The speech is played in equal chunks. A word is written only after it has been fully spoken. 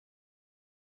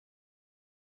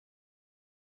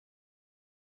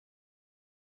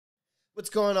What's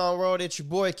going on, world? It's your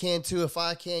boy Can Too. If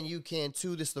I can, you can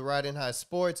too. This is the Ridin High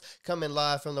Sports, coming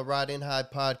live from the Ridin High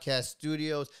Podcast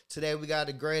Studios. Today we got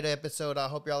a great episode. I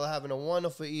hope y'all are having a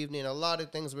wonderful evening. A lot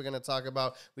of things we're going to talk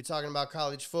about. We're talking about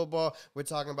college football. We're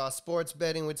talking about sports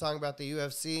betting. We're talking about the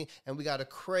UFC. And we got a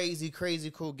crazy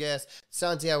cool guest,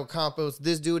 Santiago Campos.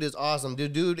 This dude is awesome. The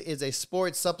dude is a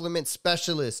sports supplement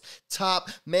specialist, top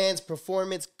man's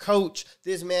performance coach.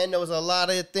 This man knows a lot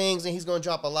of things, and he's going to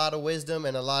drop a lot of wisdom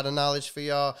and a lot of knowledge for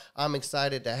y'all. I'm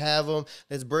excited to have him.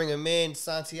 Let's bring him in.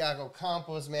 Santiago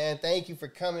Campos, man. Thank you for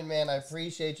coming, man. I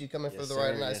appreciate you coming for the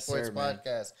Ridin High Sports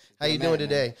Podcast. How you doing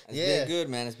today? It's been good,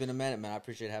 man. It's been a minute, man. I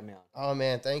appreciate having me on. Oh,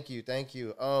 man. Thank you.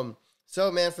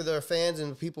 So, man, for the fans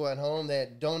and people at home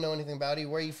that don't know anything about you,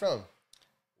 where are you from?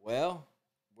 Well,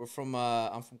 I'm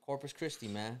from Corpus Christi,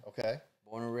 man. Okay.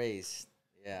 Born and raised.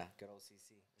 Yeah, good old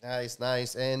CC.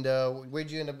 Nice. And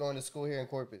where'd you end up going to school here in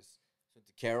Corpus? Went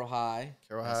to Carroll High.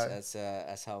 That's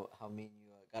how me and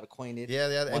you got acquainted.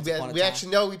 Yeah. We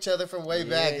actually know each other from way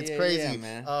back. It's crazy. Yeah,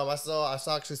 man. I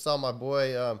actually saw my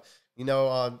boy, on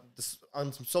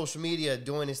some social media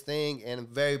doing his thing, and I'm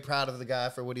very proud of the guy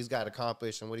for what he's got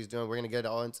accomplished and what he's doing. We're gonna get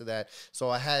all into that. So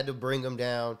I had to bring him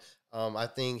down. I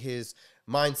think his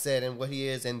mindset and what he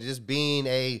is, and just being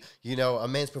a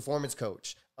men's performance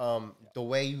coach. The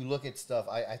way you look at stuff,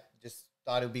 I just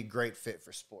thought it would be a great fit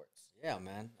for sports. Yeah,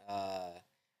 man.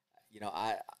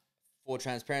 Full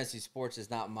transparency, sports is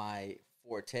not my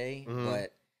forte,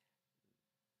 but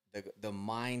the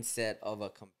mindset of a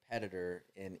competitor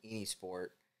in any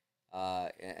sport,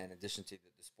 in addition to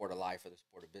the sport of life or the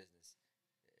sport of business,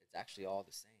 it's actually all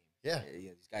the same. Yeah.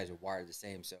 These guys are wired the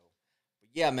same. So, but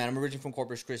yeah, man, I'm originally from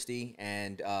Corpus Christi,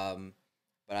 and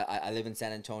but I live in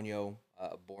San Antonio,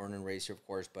 born and raised here, of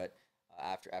course. But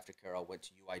after Carroll, I went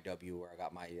to UIW, where I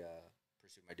got my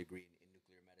pursued my degree in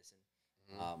nuclear medicine.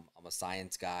 I'm a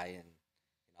science guy, and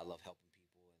I love helping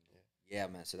people. And yeah,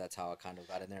 man. So that's how I kind of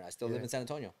got in there. I still live in San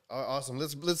Antonio. Awesome.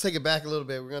 Let's take it back a little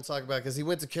bit. We're gonna talk about, because he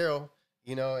went to Carroll,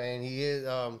 and he is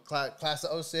class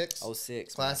of 06.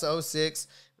 06. Class of 06.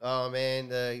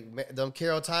 And them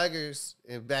Carroll Tigers,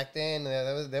 back then,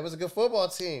 there was a good football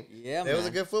team. Yeah, There was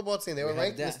a good football team. They were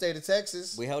ranked in the state of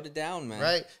Texas. We held it down, man.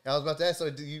 Right? I was about to ask, so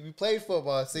you played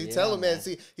football. See, tell him, man.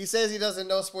 See, he says he doesn't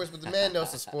know sports, but the man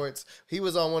knows the sports. He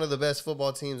was on one of the best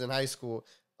football teams in high school.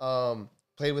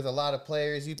 Played with a lot of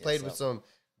players. You played with some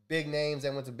big names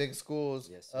that went to big schools.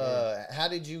 Yes, how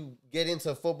did you get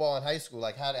into football in high school?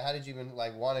 Like, how did you even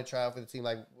want to try out for the team?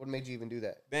 Like, what made you even do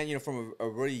that? Man, from a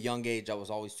really young age, I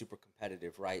was always super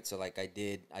competitive, right? So like I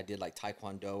did like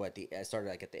taekwondo I started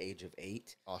like at the age of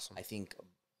 8. Awesome. I think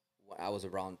when I was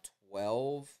around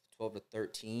 12 to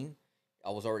 13,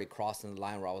 I was already crossing the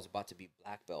line where I was about to be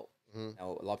black belt.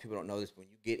 Now, a lot of people don't know this, but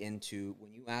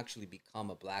when you actually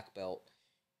become a black belt,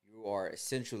 you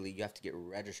have to get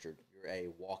registered. You're a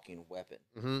walking weapon.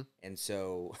 And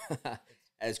so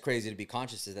as crazy to be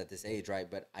conscious as at this age, right?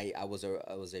 But I was a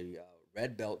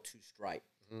red belt 2 stripe.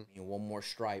 Meaning one more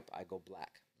stripe, I go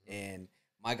black. And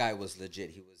my guy was legit.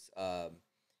 He was a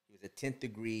 10th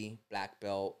degree black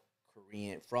belt,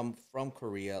 Korean, from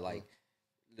Korea, like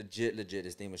legit.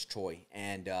 His name was Choi.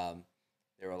 And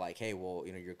they were like, hey, well,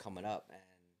 you're coming up. And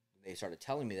they started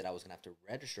telling me that I was gonna have to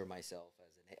register myself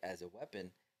as a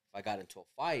weapon. If I got into a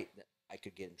fight, I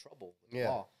could get in trouble with the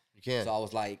law. You can. So I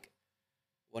was like,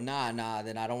 well, nah,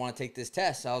 then I don't want to take this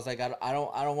test. I was like, I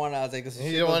don't want to. I was like, this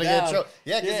is you don't want to get in trouble.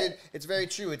 Yeah, because it's very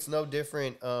true. It's no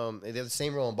different. They have the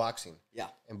same role in boxing. Yeah.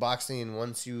 In boxing,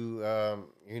 once you're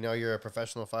a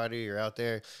professional fighter, you're out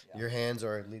there, your hands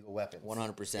are legal weapons.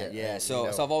 100%. Yeah. So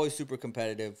I've always super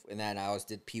competitive in that. And I always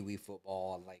did pee-wee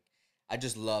football. And like, I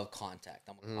just love contact.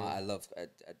 I love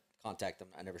contact.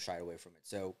 I never shied away from it.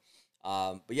 So.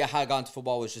 But yeah, how I got into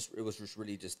football was just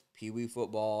really just pee-wee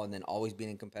football, and then always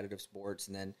being in competitive sports,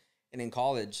 and in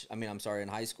college, in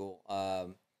high school, I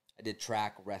did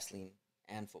track, wrestling,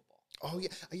 and football. Oh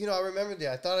yeah, I remember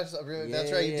that. I thought that's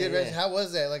right. You did wrestling. How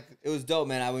was that? Like, it was dope,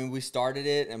 man. We started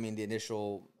it. The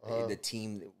initial the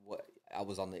team. I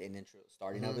was on the initial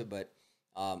starting of it, but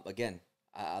again,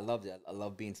 I loved it. I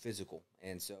love being physical,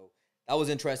 and so that was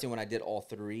interesting when I did all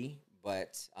 3.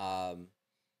 But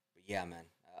yeah, man.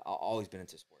 I've always been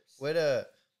into sports. What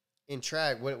in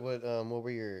track? What were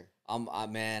your? I'm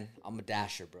a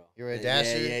dasher, bro. You're a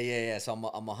dasher. Yeah. So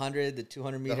I'm 100, the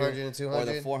 200 meter, the 100 and 200, or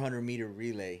the 400 meter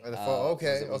relay. Or the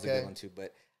okay. Was a good one too.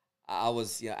 But I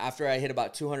was after I hit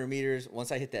about 200 meters.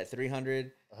 Once I hit that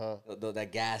 300, that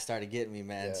gas started getting me,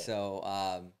 man. Yeah. So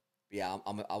I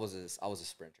was a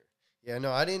sprinter. Yeah,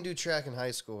 no, I didn't do track in high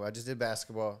school. I just did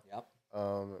basketball. Yep.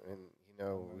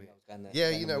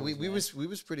 We was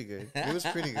pretty good. We was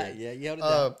pretty good. Yeah, you held it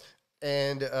down.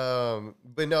 And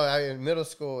but no, I in middle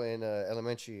school and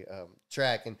elementary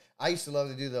track, and I used to love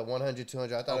to do the 100,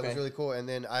 200. I thought it was really cool. And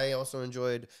then I also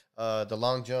enjoyed the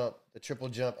long jump, the triple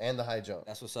jump, and the high jump.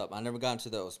 That's what's up. I never got into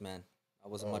those, man. I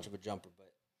wasn't much of a jumper,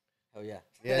 but hell yeah.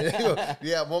 Yeah,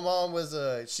 yeah. My mom was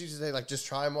she used to say like, just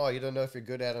try them all. You don't know if you're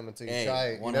good at them until you try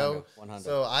it. 100, you know. 100.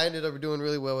 So I ended up doing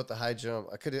really well with the high jump.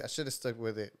 I should have stuck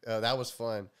with it. That was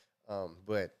fun.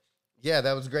 But yeah,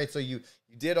 that was great. So you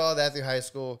did all that through high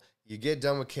school. You get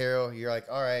done with Carroll. You're like,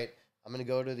 all right, I'm going to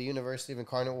go to the University of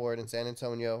Incarnate Word in San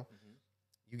Antonio. Mm-hmm.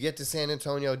 You get to San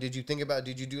Antonio. Did you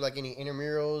do like any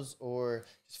intramurals or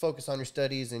just focus on your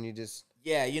studies and you just?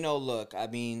 Yeah, look, I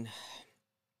mean,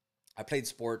 I played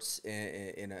sports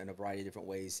in a variety of different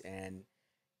ways. And,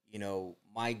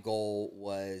 my goal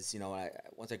was,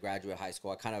 once I graduated high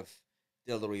school, I kind of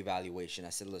did a little evaluation. I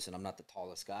said, listen, I'm not the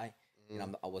tallest guy. Mm-hmm.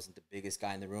 And I wasn't the biggest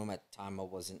guy in the room. At the time, I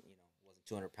wasn't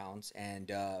 200 pounds.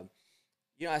 And,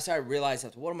 I started realizing,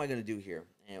 what am I going to do here?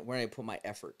 And where do I put my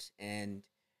effort? And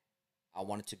I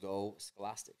wanted to go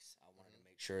scholastics. I wanted to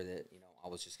make sure that, I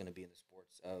was just going to be in the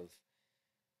sports of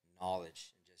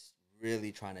knowledge and just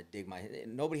really trying to dig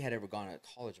nobody had ever gone to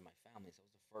college in my family. So I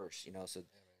was the first, so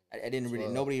I didn't really,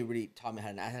 nobody really taught me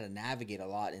I had to navigate a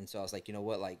lot. And so I was like, you know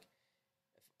what, like,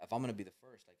 if I'm going to be the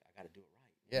first, like, I got to do it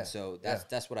right. Yeah. And so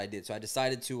that's what I did. So I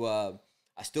decided to,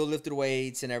 I still lifted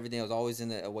weights and everything. I was always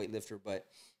in a weightlifter, but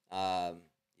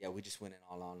we just went in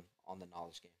all on the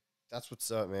knowledge game. That's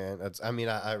what's up, man.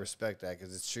 I respect that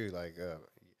because it's true. Like,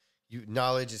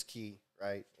 knowledge is key,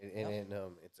 right? And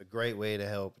it's a great way to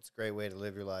help. It's a great way to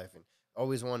live your life, and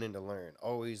always wanting to learn,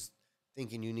 always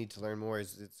thinking you need to learn more.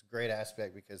 It's a great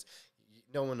aspect because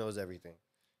no one knows everything,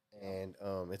 and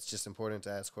it's just important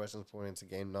to ask questions, important to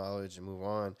gain knowledge and move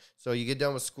on. So you get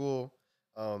done with school.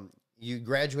 You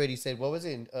graduated, you said, what was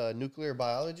it, nuclear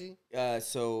biology?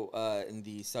 So in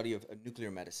the study of nuclear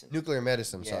medicine. Nuclear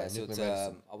medicine, sorry. So nuclear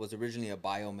medicine. I was originally a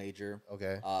bio major.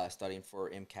 Okay. Studying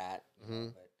for MCAT.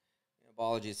 But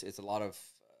biology is a lot of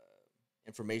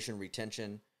information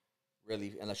retention,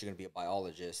 really, unless you're going to be a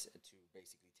biologist, to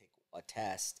basically take a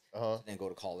test, and then go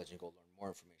to college and go learn more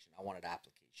information. I wanted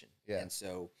application. Yeah. And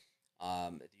so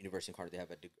at the University of Cardiff, they have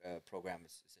a program.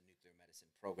 It's a nuclear medicine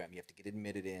program. You have to get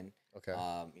admitted in. Okay. You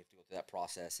have to go through that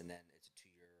process, and then it's a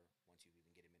 2-year once you even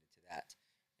get admitted to that.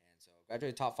 And so I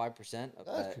graduated top 5% of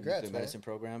that nuclear medicine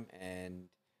program, and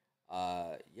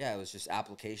it was just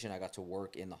application. I got to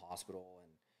work in the hospital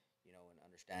and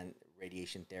understand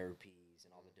radiation therapies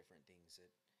and all the different things that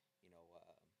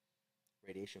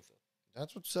radiation field.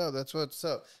 That's what's up. That's what's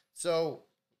up. So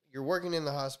you're working in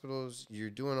the hospitals. You're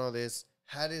doing all this.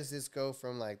 How does this go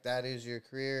from like that is your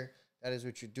career, that is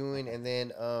what you're doing, and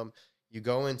then you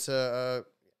go into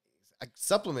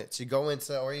supplements. You go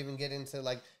into or even get into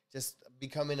like just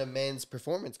becoming a men's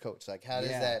performance coach. Like how does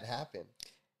that happen?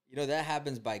 That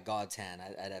happens by God's hand.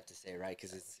 I'd have to say, right?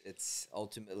 Because it's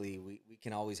ultimately we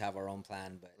can always have our own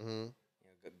plan,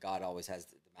 but God always has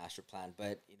the master plan.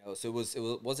 But so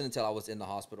it wasn't until I was in the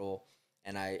hospital,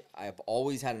 and I've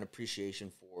always had an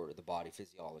appreciation for the body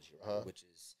physiology, right? Which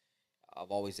is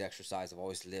I've always exercised, I've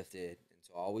always lifted, and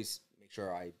so I always make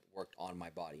sure I worked on my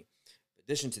body. In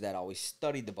addition to that, I always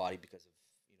studied the body because of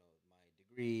my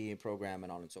degree and program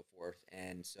and on and so forth.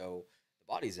 And so the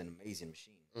body's an amazing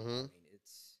machine. I mean,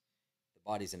 the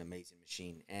body's an amazing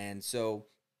machine. And so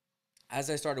as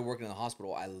I started working in the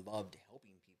hospital, I loved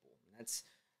helping people. And that's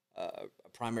a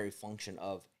primary function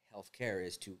of healthcare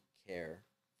is to care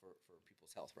for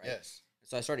people's health, right? Yes.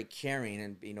 So I started caring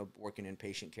and working in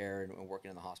patient care and working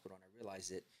in the hospital, and I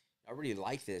realized that I really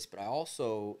like this. But I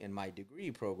also, in my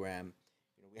degree program,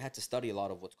 we had to study a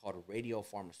lot of what's called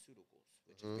radiopharmaceuticals,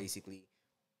 which is basically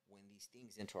when these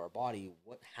things enter our body,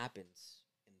 what happens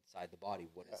inside the body?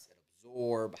 What does it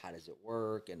absorb? How does it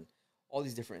work? And all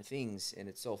these different things. And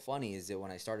it's so funny is that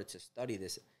when I started to study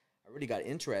this, I really got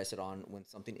interested on when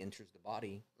something enters the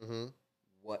body,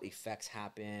 what effects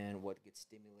happen, what gets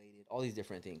stimulated, all these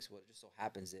different things. Well, it just so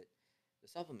happens that the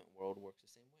supplement world works the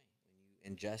same way. When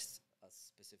you ingest a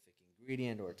specific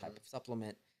ingredient or a type of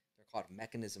supplement, they're called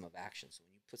mechanism of action. So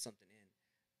when you put something in,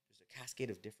 there's a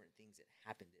cascade of different things that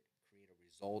happen that create a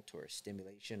result or a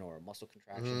stimulation or a muscle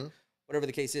contraction, whatever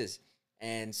the case is.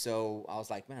 And so I was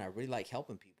like, man, I really like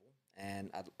helping people, and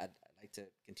I'd like to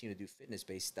continue to do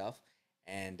fitness-based stuff.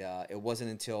 And it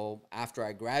wasn't until after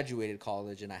I graduated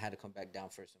college and I had to come back down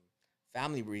for some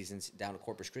family reasons down to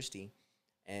Corpus Christi.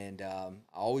 And I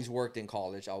always worked in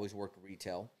college. I always worked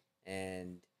retail.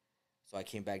 And so I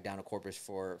came back down to Corpus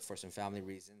for some family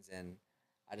reasons. And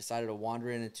I decided to wander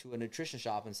into a nutrition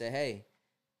shop and say, hey,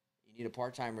 you need a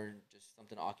part-timer, just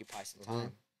something to occupy some time.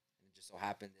 And it just so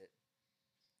happened that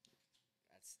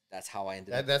that's how I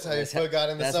ended up. That's how your foot got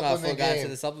in the that's how my supplement foot got game. into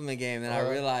the supplement game. And I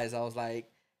realized, I was like,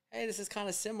 hey, this is kind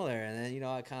of similar. And then, you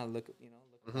know, I kind of look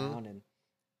around, and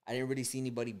I didn't really see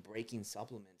anybody breaking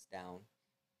supplements down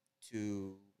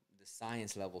to the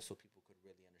science level so people could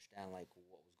really understand like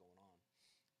what was going on.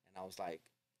 And I was like,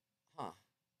 huh,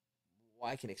 well,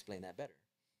 I can explain that better.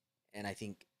 And I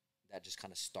think that just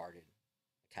kind of started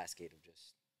a cascade of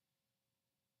just my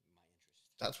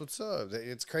interest. That's what's up.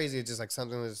 It's crazy. It's just like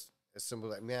something as simple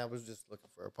like, man, I was just looking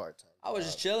for a part time. I was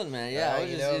just chilling, man. Yeah,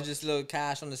 I was just a little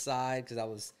cash on the side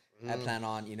because I plan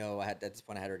on, you know, at this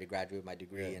point I had already graduated my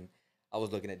degree, and I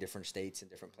was looking at different states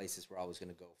and different places where I was going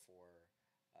to go for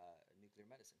nuclear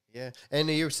medicine. Yeah, and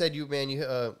you said you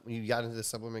got into the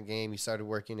supplement game, you started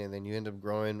working, and then you ended up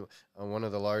growing on one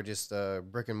of the largest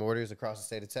brick and mortars across the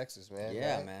state of Texas, man.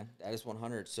 Yeah, right? man, that is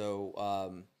 100.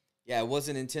 So, yeah, it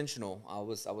wasn't intentional. I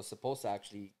was supposed to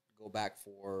actually go back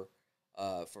for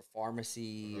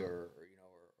pharmacy or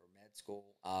med school.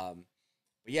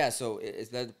 But yeah, so it's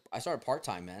that I started part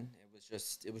time, man.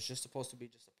 It was just supposed to be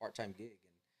just a part time gig,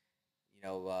 and you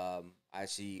know, I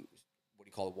actually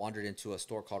wandered into a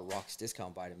store called Rock's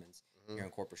Discount Vitamins here in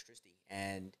Corpus Christi,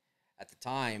 and at the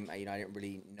time, I didn't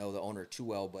really know the owner too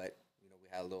well, but you know, we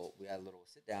had a little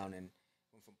sit down, and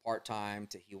went from part time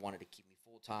to he wanted to keep me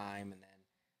full time, and then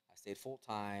I stayed full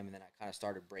time, and then I kind of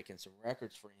started breaking some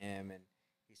records for him, and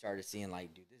he started seeing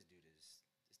like, dude, this dude is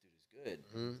good.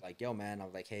 He's like, yo, man. I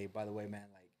was like, hey, by the way, man,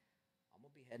 like, I'm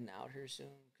gonna be heading out here soon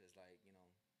because, like, you know,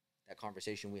 that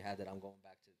conversation we had that I'm going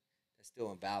back to, that's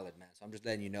still invalid, man. So I'm just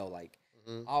letting you know, like,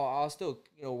 I'll still,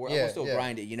 you know, I'll still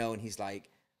grind it, you know. And he's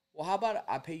like, well, how about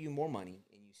I pay you more money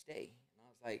and you stay? And I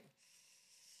was like,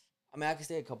 I mean, I can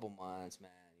stay a couple months,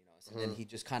 man, you know. So then he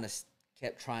just kind of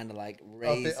kept trying to like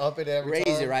raise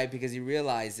it, right? Because he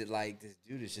realized that like this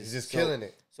dude is just killing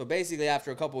it. So basically,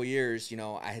 after a couple of years, you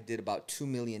know, I did about $2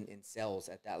 million in sales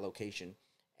at that location,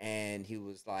 and he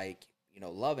was like, you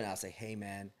know, loving it. I was like, hey,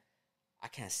 man, I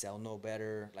can't sell no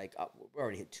better. Like, we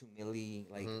already hit 2 million.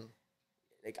 Like,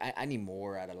 I need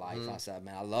more out of life. I said,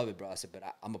 man, I love it, bro. I said, but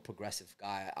I'm a progressive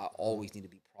guy. I always need to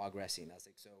be progressing. I was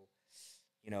like, so,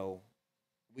 you know,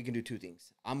 we can do two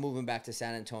things. I'm moving back to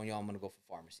San Antonio. I'm going to go for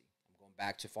pharmacy. I'm going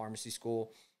back to pharmacy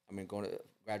school. I'm going to go to a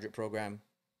graduate program.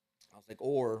 I was like,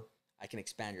 or I can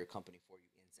expand your company for you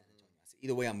in San Antonio. I said,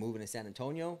 either way, I'm moving to San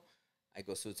Antonio. I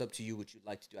go, so it's up to you what you'd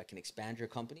like to do. I can expand your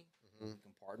company. We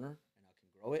can partner, and I can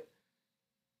grow it.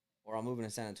 Or I'm moving to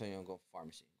San Antonio and go for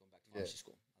pharmacy. Going back to pharmacy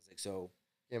school. I was like, so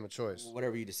give him a choice.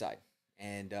 Whatever you decide.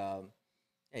 And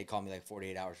he called me like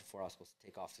 48 hours before I was supposed to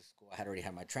take off to school. I had already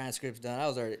had my transcripts done. I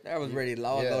was ready to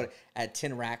go. I had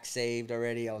 10 racks saved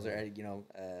already. I was ready, you know,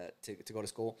 to go to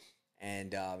school.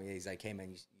 And he's like, hey,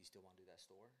 man, you still want to do that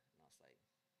store? And I was like,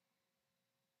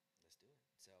 let's do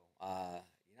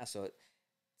it. So, so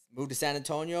moved to San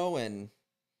Antonio. And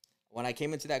when I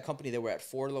came into that company, they were at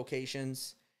 4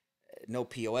 locations. No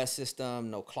POS system,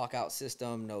 no clock out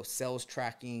system, no sales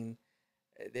tracking.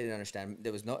 They didn't understand.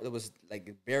 There was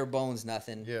like bare bones,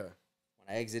 nothing. Yeah. When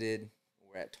I exited,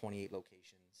 we're at 28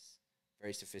 locations,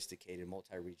 very sophisticated,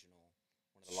 multi-regional,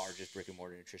 one of the largest brick and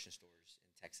mortar nutrition stores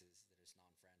in Texas that is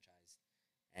non-franchised.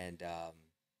 And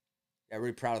yeah,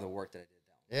 really proud of the work that I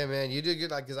did. Yeah, man, you did good.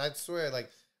 Like, cause I swear,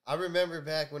 like, I remember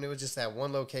back when it was just that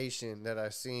one location that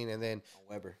I've seen, and then on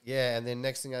Weber. Yeah, and then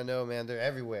next thing I know, man, they're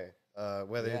everywhere.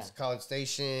 Whether it's College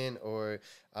Station or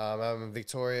I'm in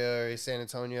Victoria or San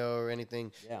Antonio or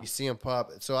anything, you see them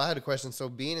pop. So I had a question. So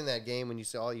being in that game when you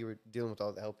saw you were dealing with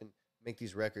all the helping make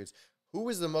these records, who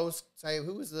was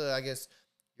the I guess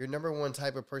your number one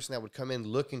type of person that would come in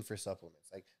looking for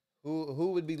supplements? Like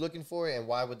who would be looking for it, and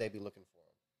why would they be looking for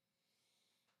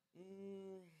them?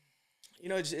 You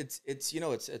know,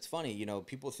 it's funny. You know,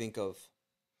 people think of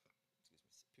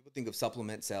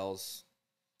supplement sales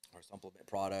or supplement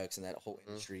products and that whole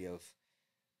industry of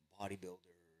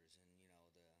bodybuilders and, you know,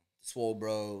 the swole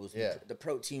bros, the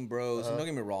protein bros. And don't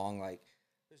get me wrong, like,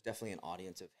 there's definitely an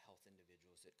audience of health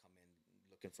individuals that come in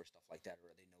looking for stuff like that,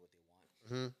 or they know what they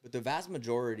want. But the vast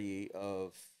majority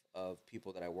of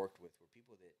people that I worked with were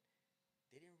people that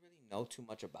they didn't really know too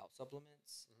much about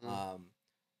supplements.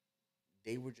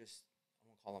 They were just,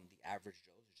 I don't call them the average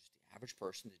Joes, or just the average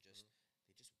person that just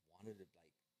they just wanted to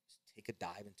like take a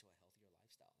dive into a healthier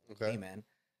lifestyle. Like, hey, man,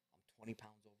 I'm 20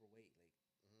 pounds overweight.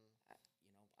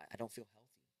 Like, I don't feel healthy.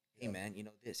 Hey, man, you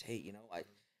know this. Hey, you know,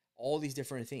 all these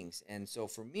different things. And so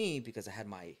for me, because I had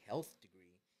my health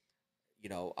degree, you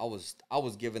know, I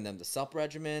was giving them the sup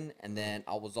regimen, and then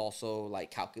I was also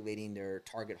like calculating their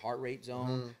target heart rate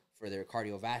zone for their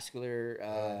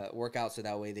cardiovascular workout, so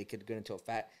that way they could get into a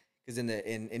fat. Because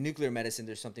in nuclear medicine,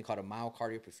 there's something called a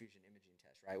myocardial perfusion imaging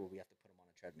test, right, where we have to put them on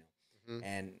a treadmill.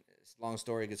 And it's a long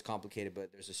story, it gets complicated,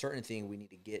 but there's a certain thing we need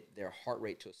to get their heart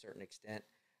rate to a certain extent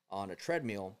on a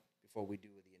treadmill before we do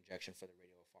the injection for the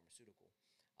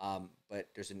radiopharmaceutical. But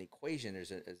there's an equation,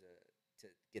 to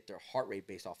get their heart rate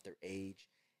based off their age.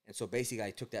 And so basically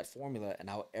I took that formula, and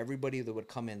now everybody that would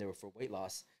come in there for weight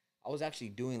loss, I was actually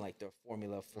doing like their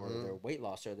formula for their weight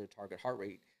loss or their target heart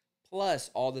rate,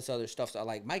 plus all this other stuff. So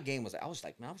like my game was, I was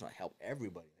like, man, I was trying to help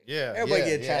everybody. Like, everybody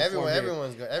get transformed.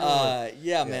 Everyone's good.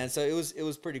 Yeah, man. So it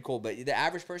was pretty cool. But the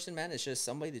average person, man, is just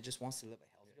somebody that just wants to live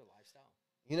a healthier lifestyle.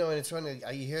 You know, and it's funny,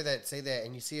 you hear that, say that,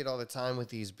 and you see it all the time with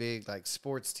these big like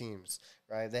sports teams,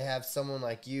 right? They have someone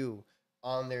like you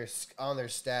on their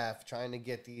staff trying to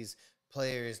get these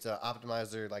players to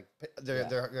optimize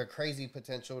their crazy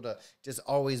potential to just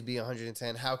always be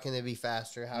 110. How can they be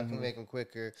faster? How can we make them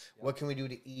quicker? What can we do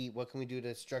to eat? What can we do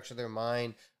to structure their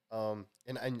mind?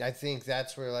 And I think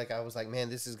that's where like I was like, man,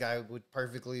 this guy would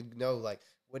perfectly know like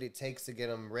what it takes to get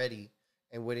them ready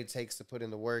and what it takes to put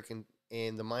in the work and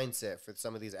the mindset for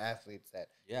some of these athletes that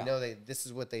you know this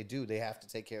is what they do. They have to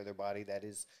take care of their body. That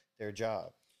is their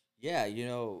job. Yeah,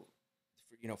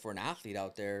 for an athlete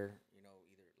out there,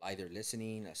 either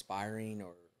listening, aspiring,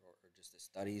 or just the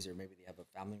studies, or maybe they have a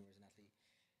family member as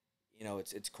an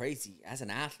athlete. It's crazy. As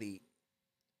an athlete,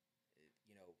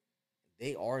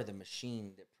 they are the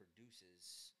machine that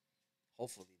produces,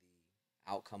 hopefully,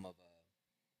 the outcome of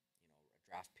a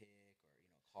draft pick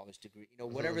or college degree,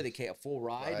 whatever they get, a full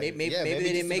ride. Right. Maybe they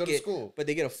didn't make it, school, but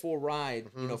they get a full ride,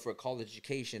 for a college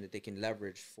education that they can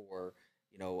leverage for,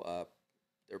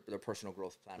 their personal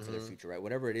growth plan for their future, right?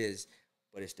 Whatever it is,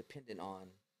 but it's dependent on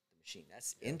machine.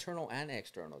 That's internal and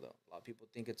external, though. A lot of people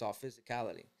think it's all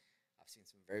physicality. I've seen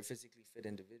some very physically fit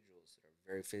individuals that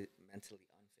are very mentally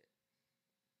unfit.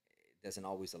 It doesn't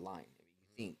always align. I mean, you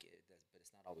think it does, but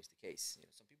it's not always the case.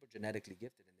 Some people are genetically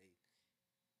gifted, and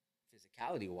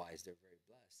physicality-wise, they're very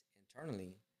blessed.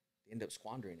 Internally, they end up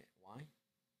squandering it. Why?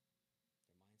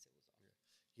 Their mindset was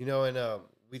off. And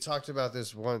we talked about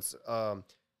this once.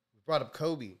 We brought up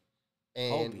Kobe,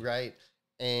 and right.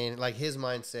 And like his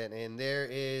mindset, and there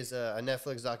is a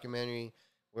Netflix documentary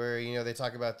where they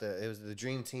talk about it was the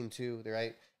Dream Team 2,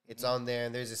 right? It's on there,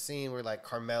 and there's a scene where like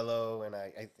Carmelo and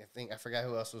I think I forgot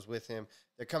who else was with him.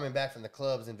 They're coming back from the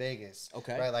clubs in Vegas,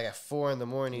 right? Like at 4 a.m.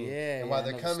 and while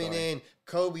they're coming in,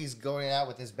 Kobe's going out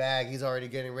with his bag. He's already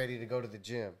getting ready to go to the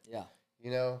gym. Yeah,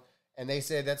 and they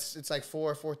said it's like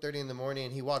 4:30 in the morning,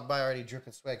 and he walked by already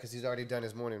dripping sweat because he's already done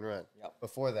his morning run.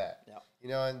 Before that,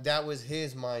 and that was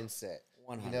his mindset.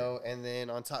 100. And then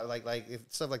on top, like if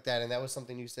stuff like that, and that was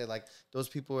something you said, like those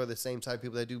people are the same type of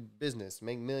people that do business,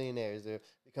 make millionaires, they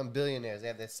become billionaires. They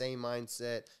have that same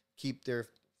mindset, keep their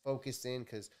focus in,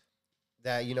 because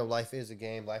that life is a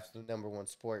game. Life's the number one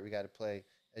sport. We got to play,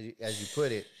 as you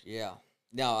put it. Yeah.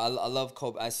 No, I love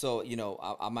Kobe.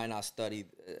 I might not study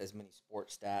as many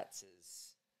sports stats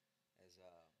as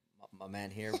my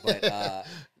man here, but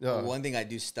no. One thing I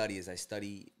do study is I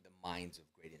study the minds of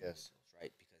great individuals.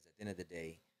 Right? Because at the end of the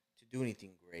day, to do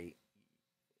anything great,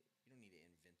 you don't need to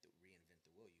reinvent the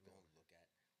wheel. You go and look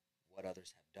at what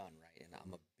others have done, right? And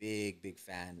I'm a big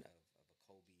fan of a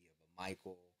Kobe, of a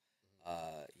Michael,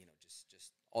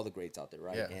 just all the greats out there,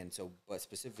 right? Yeah. And so, but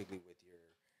specifically with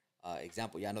your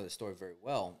example, I know the story very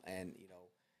well, and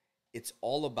it's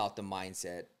all about the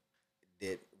mindset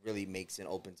that really makes and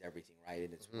opens everything, right?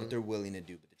 And it's what they're willing to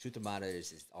do. But the truth of the matter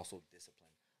is also discipline.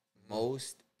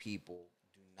 Most people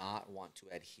not want to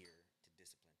adhere to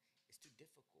discipline. It's too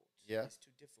difficult. Yeah. It's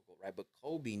too difficult, right? But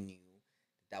Kobe knew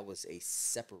that was a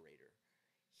separator.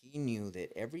 He knew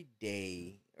that every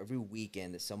day, every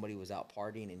weekend that somebody was out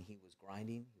partying and he was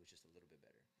grinding, he was just a little bit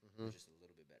better. He was just a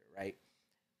little bit better, right?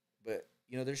 But,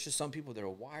 there's just some people that are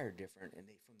wired different, and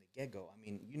they from the get-go. I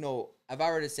mean, if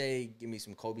I were to say, give me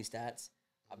some Kobe stats,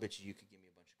 I bet you could give me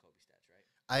a bunch of Kobe stats,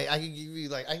 right?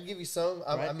 I can give you some.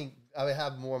 Right? I mean, I would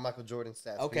have more Michael Jordan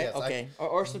stats. Okay, yes, okay,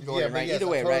 or some Jordan, right? Either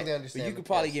way, totally right? But you could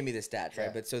probably give me the stats,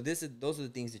 right? But so those are the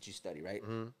things that you study, right?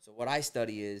 So what I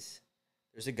study is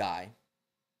there's a guy.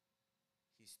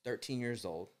 He's 13 years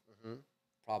old,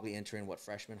 probably entering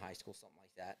freshman high school, something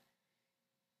like that.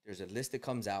 There's a list that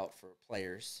comes out for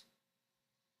players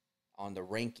on the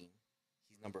ranking.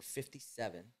 He's number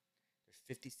 57. There's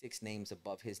 56 names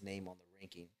above his name on the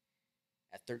ranking.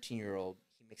 At 13-year-old,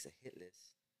 he makes a hit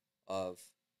list of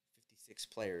 56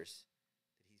 players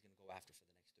that he's going to go after for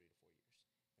the next 3 to 4 years.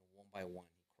 And one by one,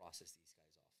 he crosses these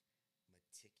guys off.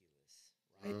 Meticulous,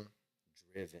 right?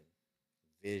 Driven,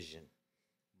 vision,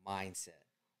 mindset,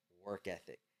 work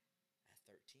ethic. At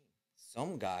 13,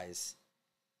 some guys,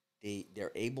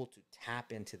 they're able to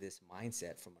tap into this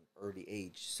mindset from an early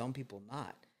age. Some people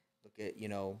not. Look at,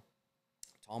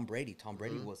 Tom Brady. Tom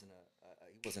Brady wasn't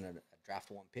he wasn't a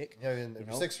draft 1 pick. Yeah, in the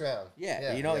 6th round.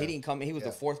 Yeah, he didn't come in. He was the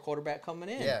 4th quarterback coming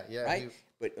in. Yeah, right.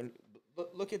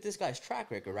 But look at this guy's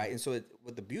track record, right? And so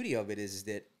what the beauty of it is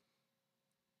that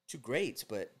 2 greats,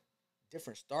 but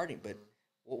different starting. But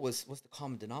what's the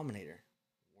common denominator?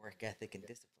 Work ethic and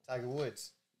discipline. Tiger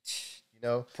Woods, you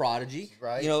know, prodigy,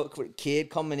 right? You know, kid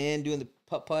coming in doing the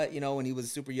putt, you know, when he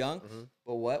was super young.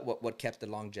 But what kept the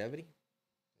longevity?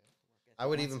 I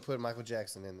would even put Michael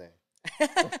Jackson in there.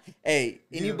 Hey,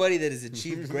 anybody that has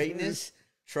achieved greatness,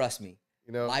 trust me,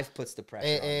 you know, life puts the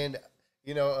pressure on. And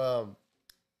you know,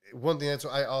 one thing that's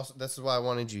why I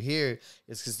wanted you here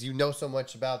is because you know so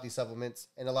much about these supplements,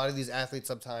 and a lot of these athletes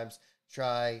sometimes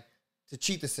try to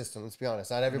cheat the system. Let's be honest.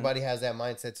 Not everybody has that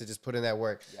mindset to just put in that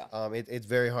work. Yeah. It's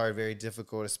very hard, very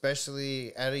difficult,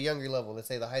 especially at a younger level. Let's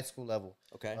say the high school level.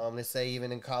 Okay. Let's say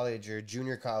even in college or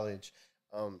junior college.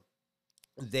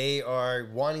 They are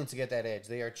wanting to get that edge.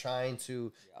 They are trying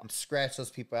to scratch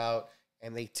those people out,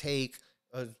 and they take,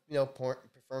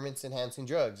 performance enhancing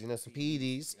drugs. You know, some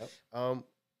PEDs. Yep.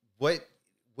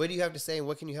 What do you have to say, and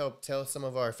what can you help tell some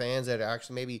of our fans that are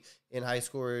actually maybe in high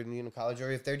school or in college,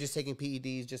 or if they're just taking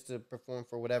PEDs just to perform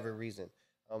for whatever reason?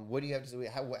 What do you have to say?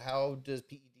 How does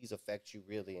PEDs affect you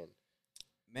really? And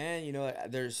man, you know,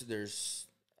 there's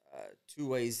 2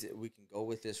 ways that we can go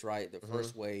with this, right? The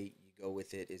first way you go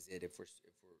with it is that if we're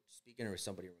speaking with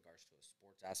somebody in regards to a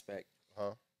sports aspect,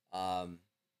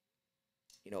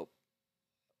 you know,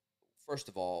 first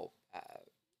of all,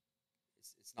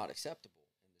 it's not acceptable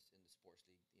in the sports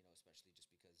league, you know, especially just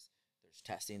because there's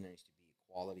testing. There needs to be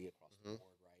equality across the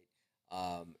board,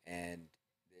 right? And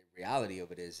the reality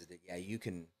of it is that you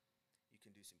can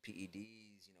do some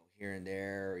PEDs, you know, here and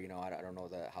there. You know, I don't know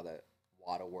how the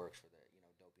WADA works for the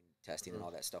doping testing and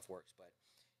all that stuff works, but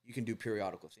you can do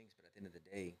periodical things. But at the end of the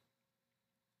day,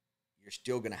 you're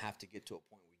still going to have to get to a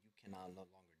point where you cannot no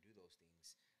longer do those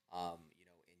things, you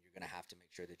know, and you're going to have to make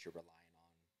sure that you're relying on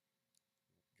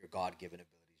your God-given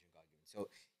abilities, So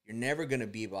you're never going to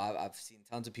be able. I've seen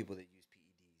tons of people that use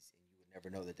PEDs, and you would never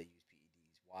know that they use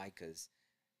PEDs. Why? Because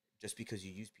just because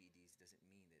you use PEDs doesn't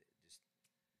mean that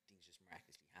things just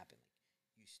miraculously happen.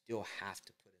 Like, you still have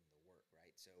to put in the work,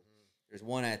 right? So there's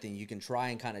one, I think you can try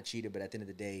and kind of cheat it, but at the end of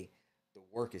the day, the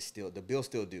work is still, the bill's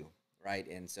still due, right?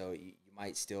 And so you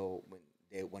might still,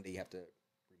 one day you have to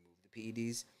remove the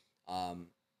PEDs,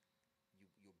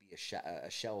 you'll be a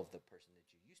shell of the person that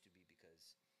you used to be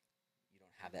because you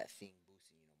don't have that thing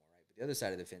boosting you no more, right? But the other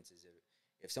side of the fence is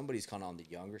if somebody's kind of on the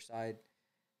younger side,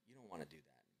 you don't want to do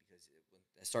that because when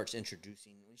you start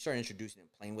introducing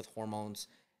and playing with hormones,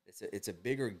 it's a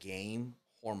bigger game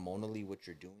hormonally what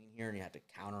you're doing here, and you have to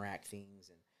counteract things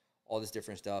and all this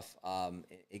different stuff.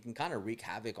 It can kind of wreak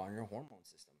havoc on your hormone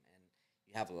system, and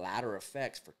you have ladder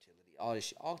effects,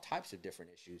 fertility, all types of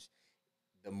different issues.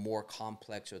 The more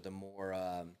complex or the more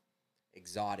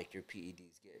exotic your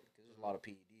PEDs get, because there's a lot of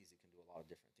PEDs that can do a lot of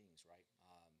different things, right?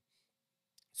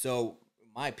 So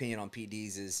my opinion on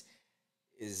PEDs is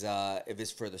if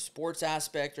it's for the sports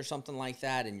aspect or something like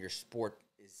that, and your sport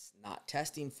is not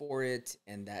testing for it,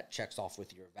 and that checks off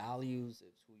with your values,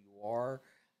 it's who you are.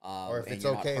 Or if it's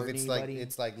okay, if it's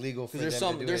like legal for them to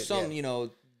do it. There's some, you know,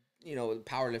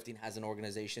 powerlifting has an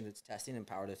organization that's testing, and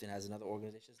powerlifting has another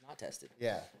organization that's not tested.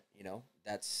 Yeah, you know,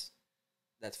 that's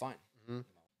fine.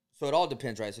 So it all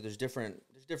depends, right? So there's different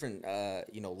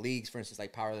leagues. For instance,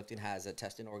 like powerlifting has a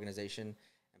testing organization,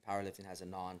 and powerlifting has a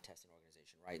non-testing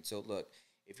organization, right? So look,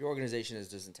 if your organization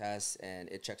doesn't test and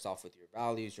it checks off with your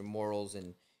values, your morals,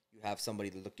 and you have somebody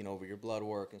looking over your blood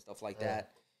work and stuff like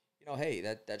that, you know, hey,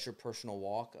 that's your personal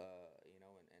walk, you know,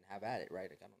 and have at it, right?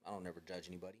 Like, I don't ever judge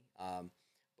anybody.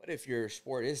 But if your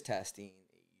sport is testing,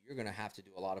 you're going to have to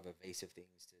do a lot of evasive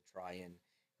things to try and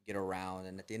get around.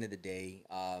 And at the end of the day,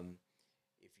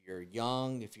 if you're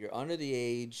young, if you're under the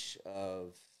age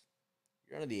of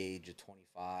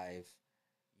 25,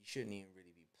 you shouldn't even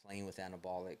really be playing with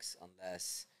anabolics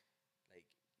unless like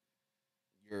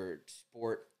your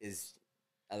sport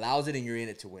allows it and you're in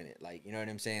it to win it. Like, you know what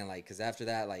I'm saying? Like, because after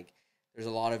that, like, there's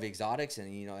a lot of exotics,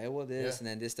 and you know, hey, well, this, and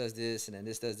then this does this, and then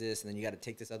this does this, and then you got to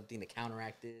take this other thing to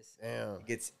counteract this. Damn.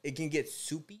 It can get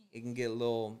soupy. It can get a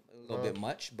little bit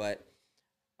much, but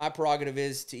my prerogative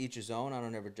is to each his own. I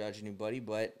don't ever judge anybody,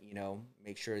 but you know,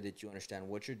 make sure that you understand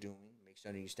what you're doing. Make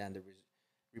sure that you understand the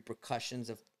repercussions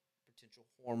of potential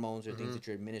hormones or things that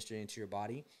you're administering into your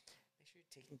body. Make sure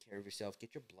you're taking care of yourself.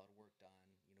 Get your blood work done.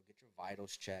 You know, get your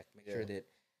vitals checked.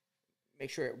 Make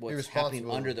sure what's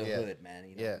happening under the hood, man.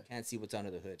 You know, you can't see what's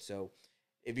under the hood. So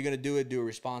if you're gonna do it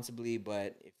responsibly.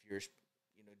 But if you're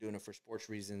doing it for sports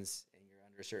reasons and you're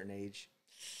under a certain age,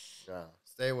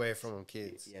 Stay away from them,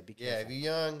 kids. Yeah, be Yeah, if careful.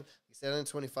 you're young, you said under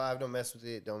 25, don't mess with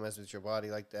it. Don't mess with your body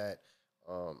like that.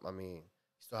 I mean, you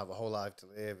still have a whole life to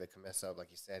live. It can mess up, like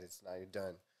you said. It's not you're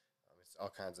done. It's all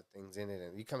kinds of things in it,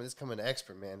 and this coming an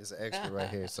expert, man. This is an expert right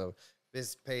here. So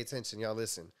just pay attention, y'all.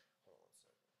 Listen.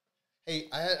 Hey,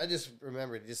 I just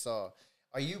remembered. Just saw.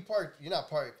 Are you parked? You're not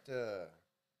parked,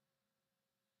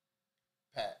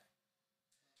 Pat.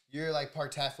 You're like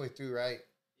parked halfway through, right?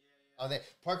 On that,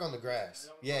 park on the grass.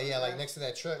 Yeah, like next to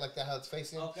that truck, like that how it's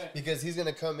facing. Okay. Because he's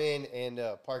gonna come in and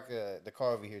park the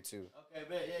car over here too. Okay,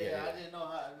 bet. Yeah. I didn't know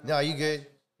how. No, you good?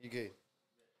 You good?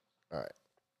 All right.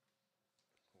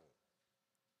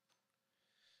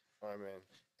 All right, man.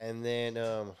 And then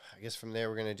I guess from there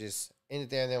we're gonna just end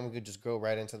it there, and then we could just go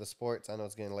right into the sports. I know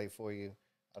it's getting late for you.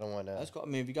 I don't want to. That's cool. I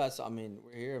mean, if you guys, I mean,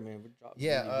 we're here. I mean,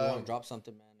 Yeah, If you want to drop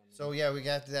something, man. I mean, So yeah, we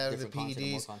got that with the different content,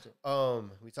 more PEDs.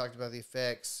 content. We talked about the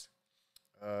effects.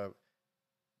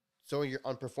 So you're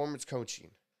on performance coaching.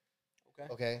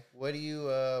 Okay. Okay. What do you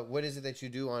what is it that you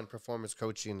do on performance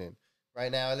coaching? And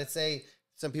right now, let's say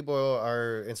some people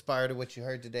are inspired of what you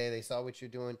heard today. They saw what you're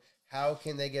doing. How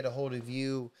can they get a hold of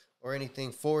you or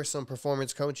anything for some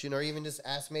performance coaching, or even just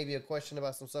ask maybe a question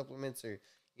about some supplements, or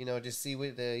just see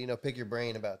what pick your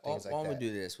brain about things like Why that. don't we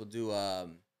do this? We'll do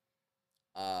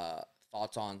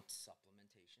thoughts on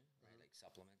supplementation, right? Like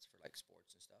supplements for like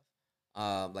sports and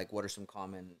stuff. Like what are some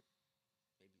common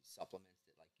maybe supplements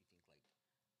that like you think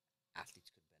like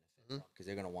athletes could benefit from? Because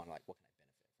they're gonna want like what can I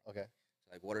benefit from? Okay.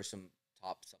 So like what are some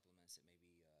top supplements that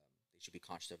maybe they should be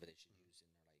conscious of, or they should use in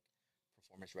their like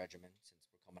performance regimen? Since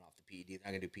we're coming off the PED, they're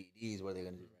not gonna do PEDs. What are they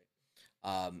gonna do,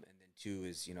 right? And then two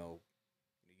is you do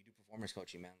performance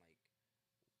coaching, man. Like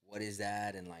what is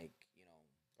that, and like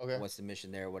Okay. what's the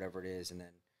mission there, whatever it is, and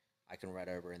then I can write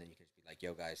over, and then you can just be like,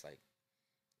 yo guys, like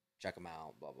check them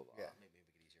out, blah blah blah. Yeah. Maybe make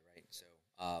it easier, right? So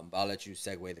but I'll let you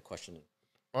segue the question and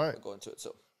All right. go into it.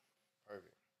 So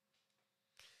Perfect.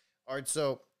 All right,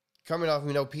 so coming off,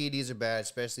 we know PEDs are bad,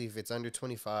 especially if it's under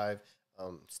 25.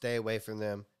 Stay away from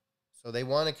them. So they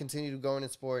want to continue to go into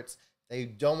sports. They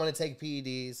don't want to take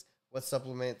PEDs. What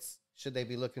supplements should they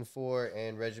be looking for,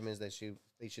 and regimens that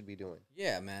they should be doing?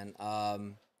 yeah, man.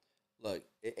 Look,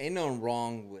 it ain't nothing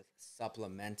wrong with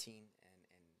supplementing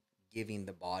and giving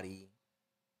the body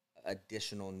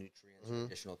additional nutrients or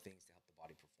additional things to help the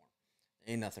body perform.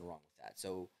 There ain't nothing wrong with that.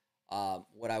 So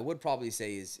what I would probably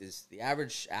say is the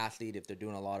average athlete, if they're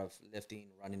doing a lot of lifting,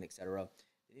 running, etc.,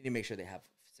 they need to make sure they have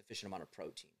sufficient amount of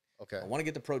protein. Okay. I want to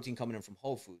get the protein coming in from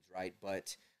whole foods, right?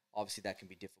 But obviously that can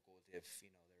be difficult if they're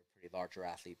a pretty larger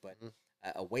athlete. But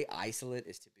a whey isolate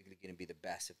is typically going to be the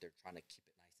best if they're trying to keep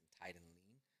it nice and tight and lean.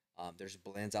 There's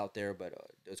blends out there, but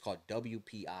it's called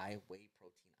WPI, whey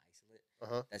protein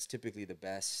isolate. That's typically the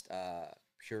best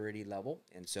purity level,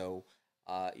 and so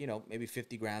maybe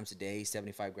 50 grams a day,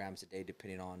 75 grams a day,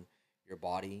 depending on your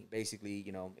body. Basically,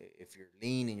 if you're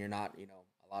lean and you're not,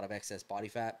 a lot of excess body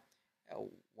fat,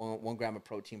 1 gram of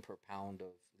protein per pound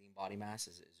of lean body mass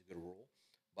is a good rule.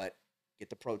 But get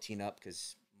the protein up,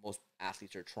 because most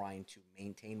athletes are trying to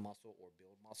maintain muscle or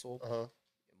build muscle.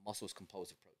 Muscle is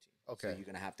composed of protein. Okay. So you're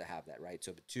going to have that, right?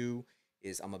 So the two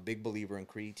is, I'm a big believer in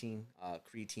creatine.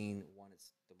 Creatine, one,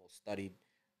 is the most studied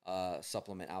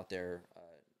supplement out there,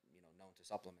 known to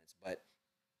supplements, but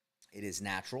it is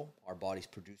natural. Our bodies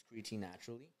produce creatine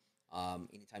naturally.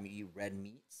 Anytime you eat red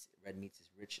meats is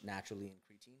rich naturally in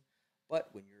creatine. But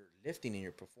when you're lifting and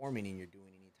you're performing and you're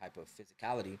doing any type of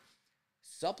physicality,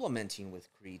 supplementing with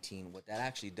creatine, what that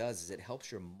actually does is it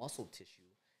helps your muscle tissue.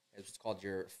 It's what's called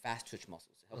your fast twitch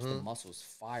muscles. It helps the muscles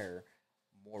fire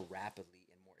more rapidly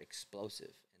and more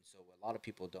explosive. And so what a lot of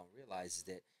people don't realize is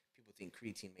that people think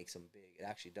creatine makes them big. It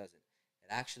actually doesn't. It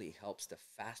actually helps the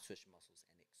fast twitch muscles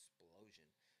and explosion.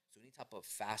 So any type of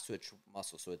fast twitch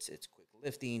muscle, so it's quick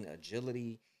lifting,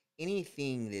 agility,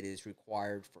 anything that is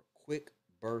required for quick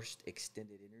burst,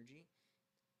 extended energy,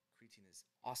 creatine is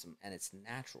awesome, and it's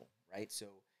natural, right? So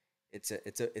it's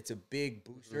a big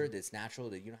booster that's natural,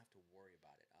 that you don't have to worry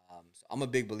about it. So I'm a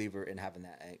big believer in having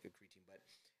that creatine, but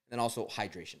then also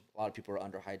hydration. A lot of people are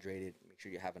underhydrated. Make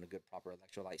sure you're having a good proper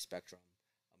electrolyte spectrum,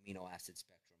 amino acid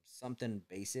spectrum, something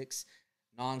basics,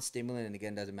 non-stimulant, and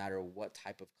again, doesn't matter what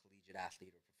type of collegiate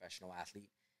athlete or professional athlete.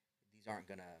 These aren't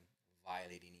gonna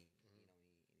violate any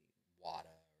WADA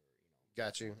or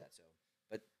Got you. like that. So,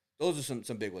 but those are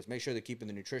some big ones. Make sure they're keeping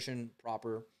the nutrition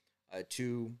proper.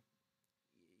 Two,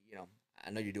 I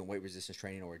know you're doing weight resistance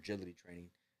training or agility training.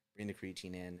 Bring the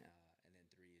creatine in, and then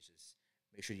three is just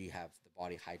make sure you have the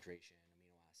body hydration,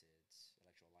 amino acids,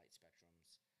 electrolyte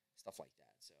spectrums, stuff like that.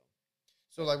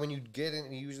 So like when you get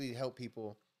in, you usually help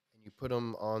people and you put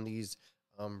them on these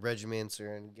regiments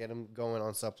and get them going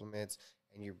on supplements,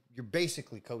 and you're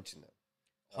basically coaching them.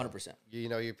 100%. You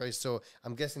know, so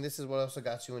I'm guessing this is what also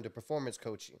got you into performance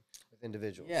coaching with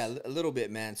individuals. Yeah, a little bit,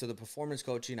 man. So the performance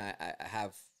coaching, I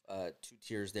have 2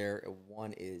 tiers there.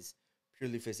 One is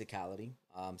purely physicality.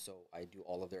 So I do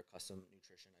all of their custom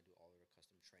nutrition. I do all of their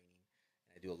custom training.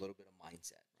 And I do a little bit of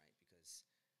mindset, right? Because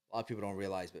a lot of people don't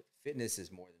realize, but fitness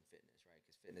is more than fitness, right?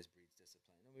 Because fitness breeds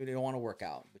discipline. I mean, you don't want to work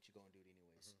out, but you go and do it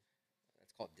anyways.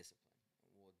 That's called discipline.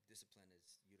 Well, discipline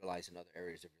is utilized in other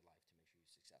areas of your life to make sure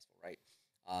you're successful, right?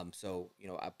 So, you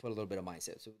know, I put a little bit of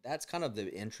mindset. So that's kind of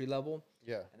the entry level.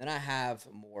 Yeah. And then I have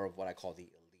more of what I call the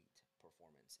elite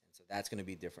performance. And so that's going to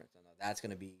be different. So that's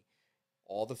going to be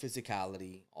all the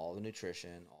physicality, all the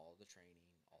nutrition, all the training,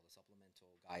 all the supplemental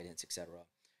guidance, etc.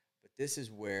 But this is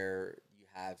where you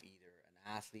have either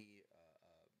an athlete,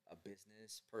 a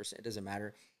business person, it doesn't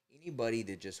matter. Anybody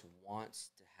that just wants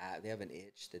to they have an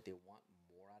itch that they want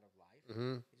more out of life. They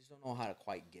just don't know how to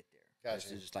quite get there.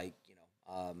 Gotcha. It's just like, you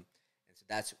know, and so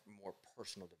that's more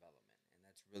personal development, and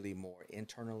that's really more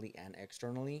internally and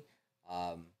externally.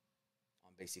 I'm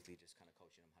basically just kind of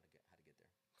coaching them how to get there.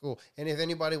 Cool. And if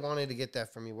anybody wanted to get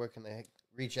that from you, where can they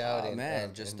reach out or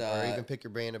even pick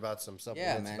your brain about some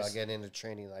supplements about getting into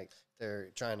training? Like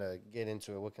they're trying to get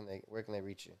into it. Where can they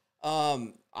reach you?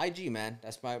 IG, man.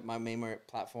 That's my main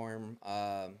platform.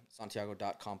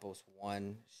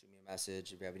 Santiago.campos1. Shoot me a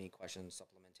message if you have any questions,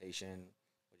 supplementation,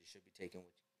 what you should be taking,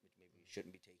 which maybe you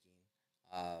shouldn't be taking.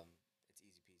 It's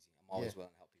easy peasy. I'm always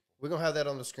willing to help people. We're going to have that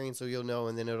on the screen so you'll know,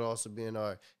 and then it'll also be in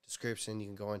our description. You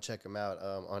can go and check him out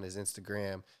on his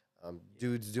Instagram.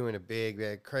 Dude's doing a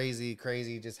big, crazy,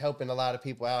 just helping a lot of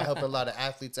people out, helping a lot of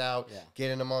athletes out,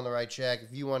 getting them on the right track.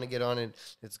 If you want to get on it,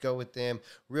 let's go with them.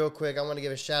 Real quick, I want to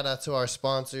give a shout-out to our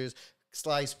sponsors,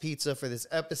 Slice Pizza, for this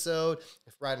episode.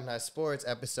 Ridin High Sports,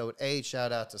 episode 8.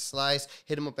 Shout out to Slice.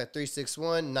 Hit them up at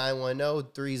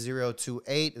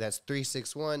 361-910-3028. That's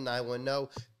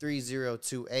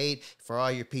 361-910-3028 for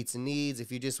all your pizza needs.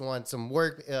 If you just want some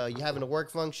work, you having a work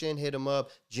function, hit them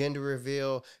up. Gender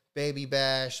reveal, baby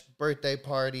bash, birthday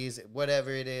parties,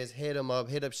 whatever it is, hit them up.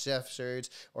 Hit up Chef Surge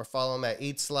or follow them at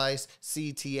Eat Slice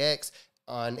CTX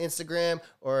on Instagram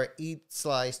or Eat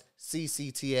Sliced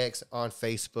CCTX on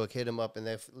Facebook. Hit them up and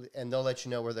they'll let you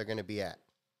know where they're going to be at.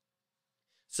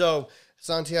 So,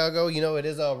 Santiago, you know, it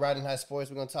is Ridin High Sports.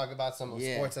 We're going to talk about some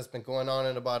sports that's been going on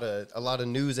and about a lot of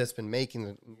news that's been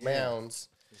making rounds.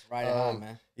 It's right on,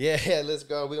 man. Yeah, let's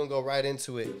go. We're going to go right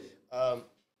into it.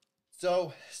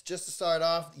 So, just to start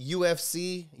off,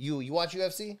 UFC. You watch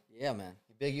UFC? Yeah, man.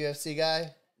 You big UFC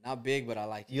guy? Not big, but I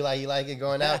like it. You like it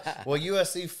going out? Well,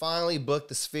 UFC finally booked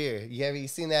the Sphere. You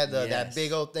seen that that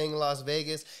big old thing in Las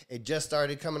Vegas? It just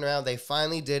started coming around. They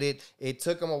finally did it. It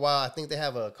took them a while. I think they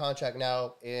have a contract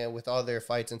now with all their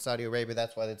fights in Saudi Arabia.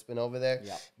 That's why it's been over there.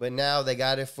 Yep. But now they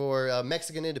got it for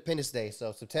Mexican Independence Day.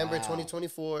 So September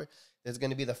 2024. There's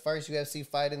going to be the first UFC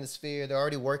fight in the Sphere. They're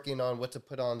already working on what to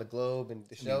put on the globe and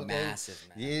the show. Massive,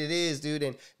 man. Yeah, it is, dude.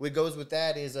 And what goes with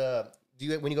that is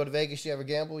when you go to Vegas, you ever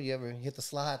gamble? You ever hit the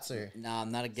slots or? No,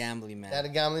 I'm not a gambling man. Not a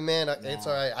gambling man? No. It's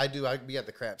all right. I do. I be at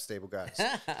the crap stable, guys.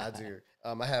 I do.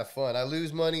 I have fun. I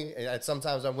lose money. And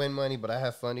sometimes I win money, but I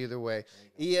have fun either way.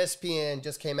 ESPN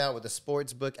just came out with a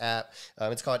sports book app.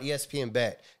 It's called ESPN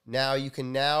Bet. Now you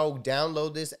can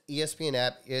download this ESPN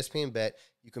app, ESPN Bet.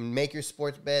 You can make your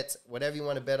sports bets, whatever you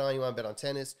want to bet on. You want to bet on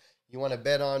tennis. You want to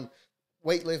bet on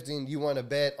weightlifting. You want to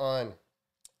bet on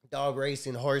dog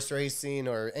racing, horse racing,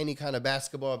 or any kind of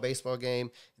basketball or baseball game.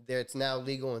 It's now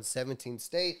legal in 17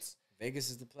 states.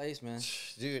 Vegas is the place, man.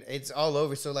 Dude, it's all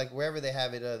over. So, like, wherever they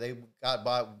have it, they got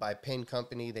bought by Penn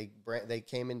Company. They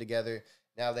came in together.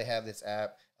 Now they have this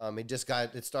app.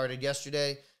 It started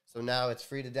yesterday. So now it's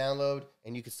free to download,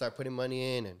 and you can start putting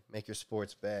money in and make your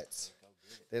sports bets.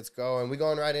 Let's go. And we're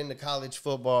going right into college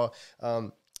football.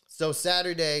 So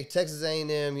Saturday, Texas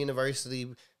A&M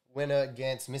University went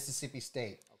against Mississippi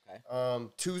State.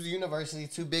 Two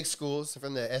big schools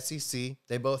from the SEC.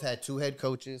 They both had 2 head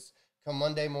coaches. Come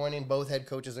Monday morning, both head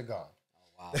coaches are gone.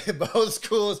 Oh, wow. Both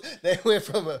schools, they went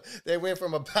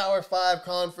from a Power 5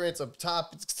 conference of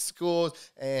top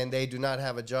schools, and they do not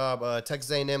have a job.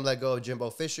 Texas A&M let go of Jimbo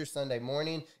Fisher Sunday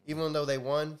morning, even though they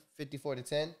won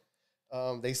 54-10.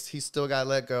 He still got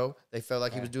let go. They felt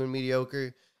like he was doing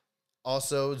mediocre.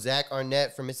 Also, Zach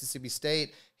Arnett from Mississippi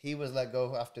State, he was let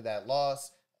go after that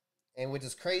loss. And which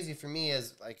is crazy for me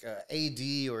as like AD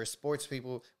or sports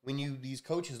people, when these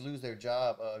coaches lose their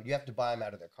job, you have to buy them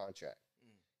out of their contract.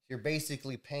 You're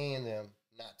basically paying them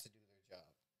not to do their job.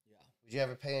 Yeah. Would you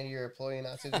ever pay your employee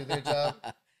not to do their job?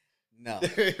 No.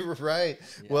 Right.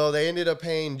 Yeah. Well, they ended up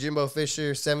paying Jimbo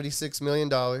Fisher $76 million.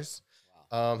 Wow.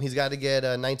 He's got to get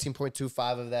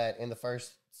 19.25 of that in the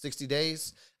first 60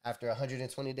 days. After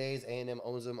 120 days, A&M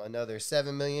owes him another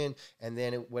 $7 million, and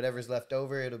then whatever's left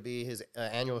over, it'll be his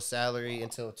annual salary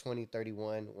until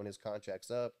 2031 when his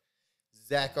contract's up.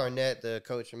 Zach Arnett, the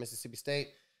coach from Mississippi State,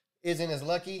 isn't as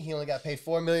lucky. He only got paid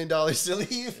 $4 million to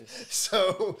leave,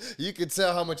 so you could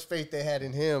tell how much faith they had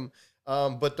in him.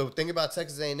 But the thing about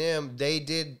Texas A&M, they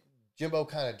did Jimbo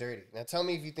kind of dirty. Now tell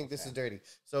me if you think this is dirty.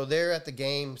 So they're at the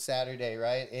game Saturday,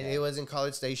 right? And it was in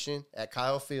College Station at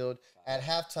Kyle Field. At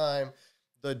halftime,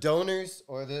 the donors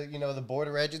or the board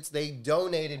of regents, they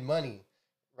donated money,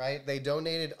 right? They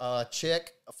donated a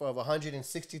check of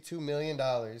 $162 million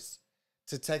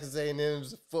to Texas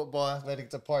A&M's football athletic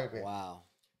department. Wow.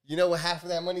 You know what half of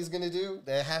that money is going to do?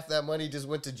 That half of that money just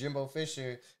went to Jimbo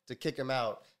Fisher to kick him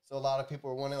out. So a lot of people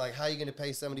are wondering, like, how are you going to pay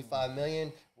 $75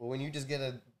 million? Well, when you just get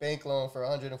a bank loan for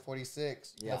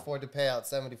 $146, you can afford to pay out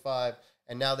 $75,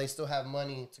 and now they still have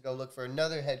money to go look for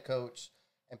another head coach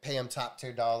and pay him top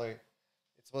tier dollar.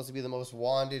 It's supposed to be the most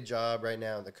wanted job right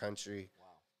now in the country. Wow.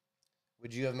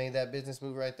 Would you have made that business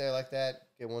move right there like that?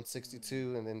 Get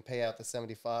 162 and then pay out the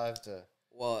 75 to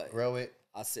grow it?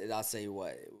 I'll say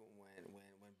what,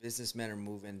 when businessmen are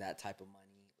moving that type of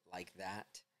money like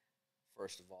that,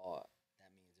 first of all,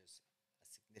 that means there's a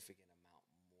significant amount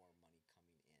more money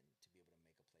coming in to be able to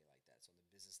make a play like that. So, from the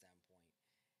business standpoint,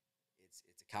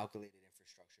 it's a calculated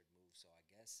infrastructured move. So,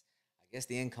 I guess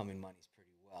the incoming money's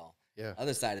pretty well. Yeah.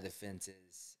 Other side of the fence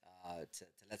is to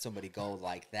let somebody go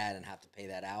like that and have to pay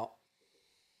that out.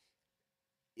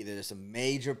 Either there's some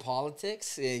major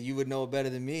politics, you would know better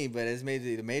than me, but it's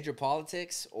maybe the major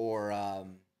politics or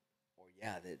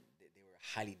that they were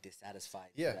highly dissatisfied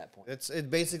at that point.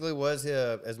 It basically was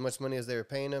as much money as they were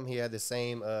paying him. He had the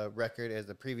same record as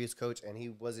the previous coach, and he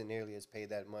wasn't nearly as paid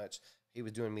that much. He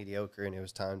was doing mediocre, and it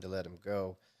was time to let him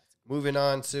go. Moving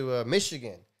on to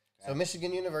Michigan. Okay. So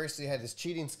Michigan University had this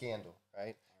cheating scandal,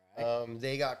 right? All right.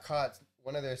 They got caught.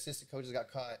 One of their assistant coaches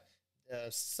got caught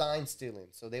sign stealing.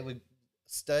 So they would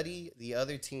study the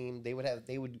other team. They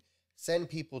would send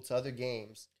people to other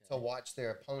games to watch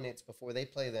their opponents before they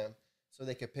play them, so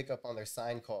they could pick up on their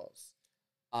sign calls.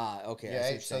 Okay.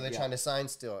 Yeah, so they're trying to sign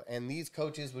steal, and these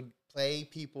coaches would play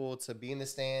people to be in the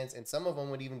stands, and some of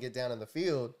them would even get down on the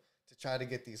field to try to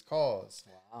get these calls.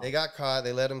 Wow. They got caught.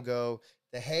 They let them go.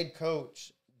 The head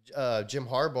coach, Jim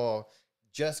Harbaugh,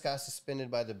 just got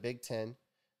suspended by the Big Ten.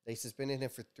 They suspended him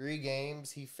for 3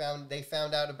 games. They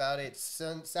found out about it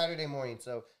Saturday morning.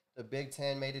 So the Big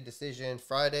Ten made a decision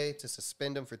Friday to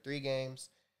suspend him for 3 games.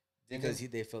 Because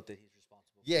they felt that he's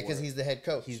responsible. Yeah, because he's the head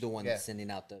coach. He's the one that's sending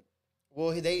out the.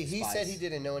 Well, he said he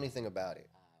didn't know anything about it.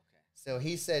 Okay. So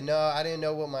he said, no, I didn't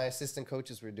know what my assistant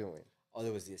coaches were doing. Oh,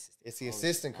 there was the assistant. It's the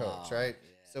assistant coach, right? Yeah.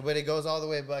 So, but it goes all the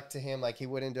way back to him. Like, he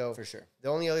wouldn't know. For sure. The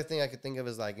only other thing I could think of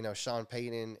is, like, Sean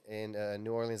Payton in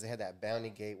New Orleans. They had that bounty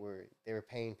gate where they were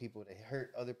paying people to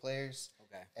hurt other players.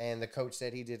 Okay. And the coach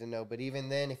said he didn't know. But even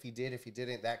then, if he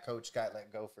didn't, that coach got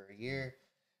let go for a year.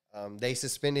 They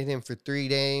suspended him for 3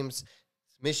 games.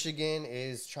 Michigan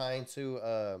is trying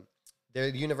to their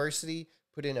university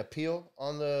put an appeal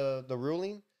on the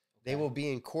ruling. Okay. They will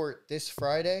be in court this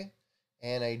Friday.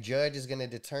 And a judge is going to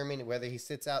determine whether he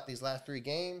sits out these last 3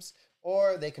 games,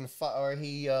 or they can, or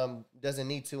he doesn't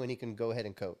need to, and he can go ahead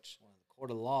and coach. Well, in the court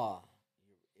of law,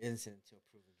 you're innocent until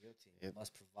proven guilty. You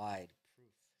must provide proof.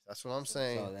 That's what I'm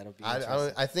saying. So that'll be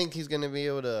I think he's going to be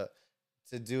able to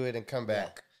do it and come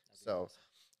back. So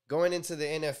going into the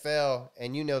NFL,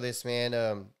 and you know this,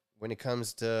 man, when it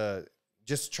comes to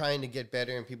just trying to get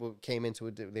better, and people came into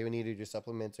it, they needed your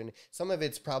supplements, and some of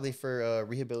it's probably for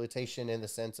rehabilitation in the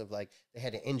sense of, like, they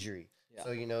had an injury,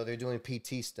 so they're doing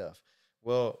PT stuff.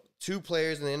 Well, 2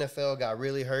 players in the NFL got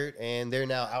really hurt, and they're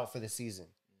now out for the season.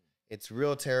 It's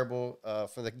real terrible.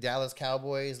 For the Dallas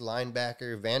Cowboys,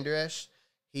 linebacker Van Der Esch,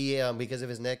 he because of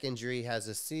his neck injury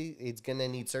he's gonna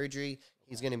need surgery.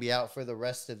 He's gonna be out for the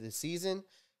rest of the season,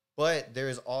 but there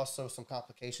is also some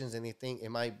complications, and they think it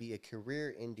might be a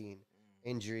career-ending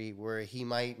injury where he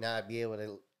might not be able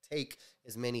to take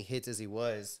as many hits as he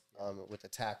was with the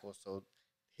tackle. So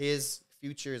his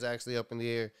future is actually up in the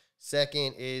air.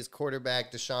 Second is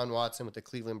quarterback Deshaun Watson with the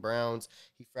Cleveland Browns.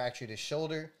 He fractured his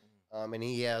shoulder, and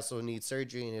he also needs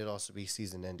surgery, and it'll also be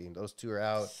season ending. Those 2 are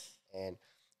out. And,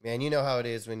 man, you know how it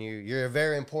is when you're a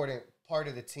very important part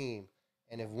of the team,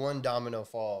 and if one domino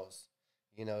falls,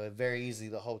 very easily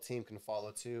the whole team can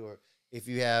follow too. Or if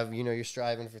you have, you're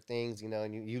striving for things,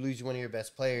 and you lose one of your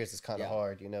best players, it's kind of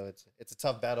hard. It's a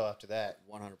tough battle after that.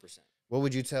 100%. What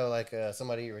would you tell, like,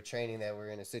 somebody you were training that were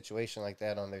in a situation like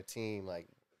that on their team? Like,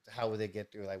 how would they get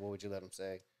through? Like, what would you let them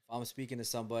say? If I'm speaking to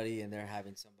somebody and they're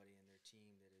having somebody in their team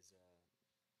that is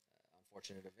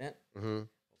unfortunate event. Mm-hmm.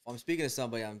 If I'm speaking to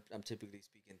somebody, I'm typically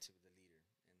speaking to the leader.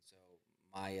 And so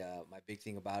my big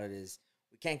thing about it is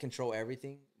we can't control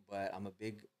everything, but I'm a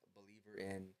big believer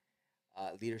in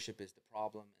leadership is the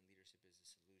problem and leadership is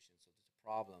the solution. So if there's a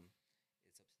problem,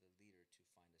 it's up to the leader to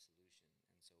find a solution.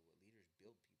 And so leaders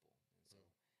build people. And so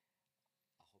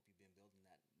I hope you've been building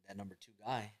that number 2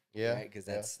 guy. Yeah. Right? Because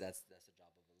that's the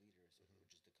job of a leader, so which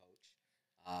is the coach.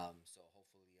 So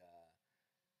hopefully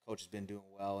coach has been doing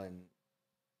well and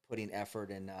putting effort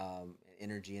and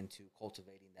energy into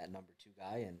cultivating that number 2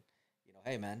 guy. And,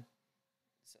 hey, man,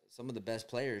 some of the best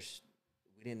players,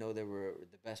 we didn't know they were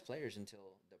the best players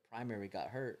until the primary got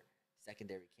hurt.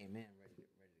 Secondary came in ready to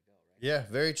go, right? Yeah,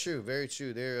 very true, very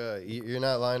true. You're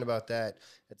not lying about that.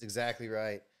 That's exactly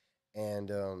right. And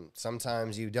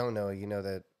sometimes you don't know.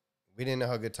 That we didn't know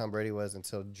how good Tom Brady was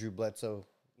until Drew Bledsoe,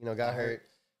 got hurt.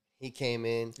 He came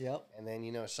in, and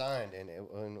then shined, and it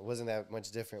wasn't that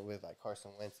much different with like Carson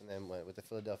Wentz and then with the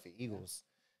Philadelphia Eagles.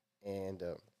 And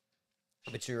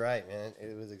but you're right, man.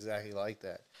 It was exactly like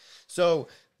that. So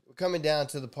we're coming down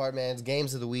to the part, man. It's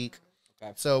games of the week.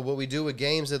 Okay. So what we do with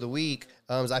games of the week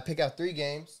is I pick out 3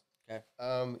 games. Okay.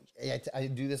 I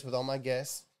do this with all my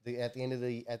guests. At the end of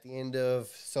the year, at the end of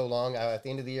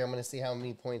the year, I'm going to see how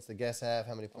many points the guests have,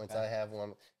 how many points I have when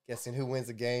I'm guessing who wins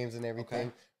the games and everything.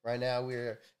 Okay. Right now,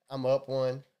 I'm up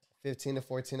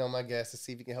 15-14 on my guests to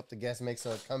see if you can help the guests make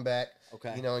some comeback.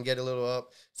 Okay. And get a little up.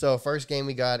 So first game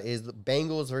we got is the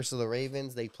Bengals versus the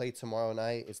Ravens. They play tomorrow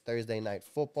night. It's Thursday night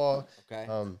football. Okay.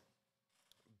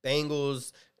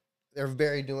 Bengals, they're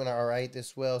very doing all right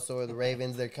this well. So are the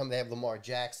Ravens. They have Lamar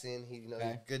Jackson. He,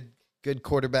 good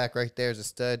quarterback right there as a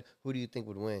stud. Who do you think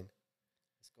would win?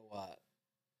 Let's go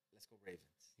Ravens.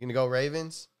 You gonna go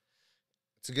Ravens?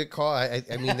 It's a good call. I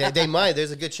mean, they might.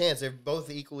 There's a good chance. They're both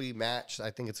equally matched.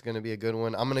 I think it's going to be a good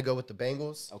one. I'm going to go with the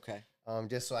Bengals. Okay.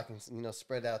 Just so I can,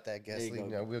 spread out that guest league.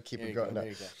 We'll keep it going. There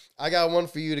you go. I got one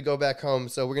for you to go back home.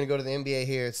 So we're going to go to the NBA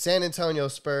here. San Antonio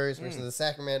Spurs versus the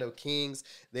Sacramento Kings.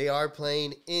 They are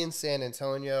playing in San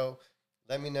Antonio.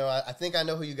 Let me know. I think I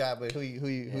know who you got, but who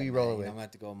you rolling with? I'm going to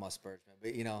have to go with my Spurs, man.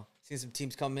 But, seeing some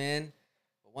teams come in.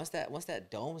 Once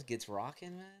that dome gets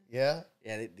rocking, man. Yeah?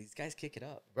 Yeah, these guys kick it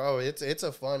up. Bro, it's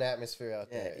a fun atmosphere out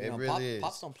there. It really is.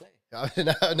 Pops don't play.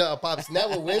 no, Pops. Now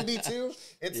with Wemby, too,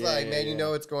 it's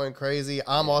it's going crazy.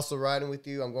 I'm also riding with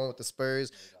you. I'm going with the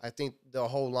Spurs. I think the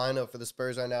whole lineup for the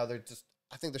Spurs right now,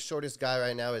 I think the shortest guy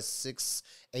right now is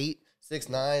 6'8",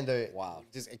 6'9". They're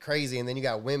just crazy. And then you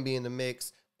got Wemby in the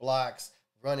mix, blocks,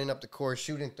 running up the court,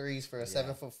 shooting threes for a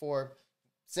 7'4"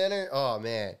 center. Oh,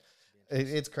 man.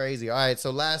 It's crazy. All right,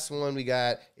 so last one we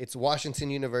got, it's Washington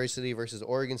University versus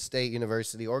Oregon State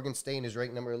University. Oregon State is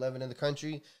ranked number 11 in the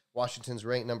country. Washington's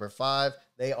ranked number 5.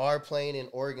 They are playing in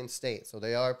Oregon State, so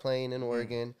they are playing in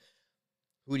Oregon.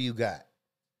 Who do you got?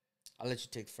 I'll let you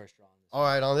take the first round. All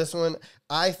right, on this one,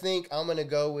 I think I'm gonna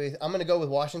go with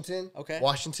Washington. Okay.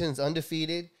 Washington's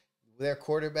undefeated. Their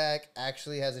quarterback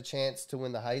actually has a chance to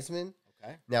win the Heisman.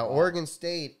 Okay. Now Oregon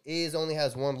State only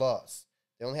has 1 loss.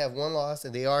 They only have 1 loss,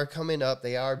 and they are coming up.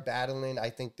 They are battling. I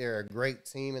think they're a great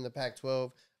team in the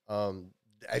Pac-12.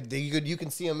 You can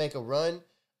see them make a run,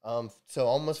 so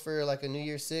almost for like a New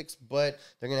Year's 6, but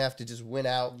they're going to have to just win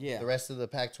out the rest of the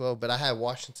Pac-12. But I have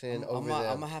Washington over them.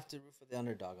 I'm going to have to root for the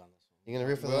underdog on this one. You're going to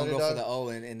root for the underdog? underdog? Go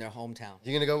for the O in their hometown.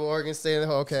 You're going to go with Oregon State?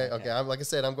 Okay. Like I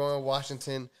said, I'm going with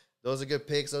Washington. Those are good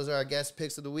picks. Those are our guest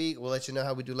picks of the week. We'll let you know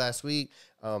how we do last week.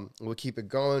 We'll keep it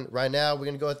going. Right now, we're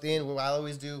going to go at the end. What I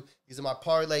always do, these are my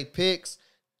parlay picks.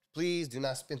 Please do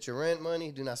not spend your rent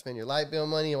money. Do not spend your light bill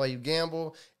money while you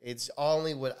gamble. It's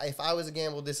only if I was to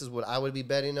gamble, this is what I would be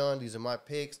betting on. These are my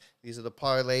picks. These are the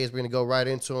parlays. We're going to go right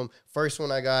into them. First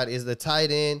one I got is the tight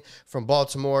end from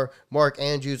Baltimore, Mark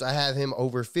Andrews. I have him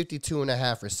over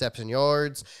 52.5 reception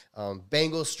yards.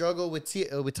 Bengals struggle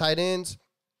with tight ends.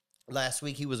 Last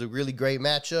week, he was a really great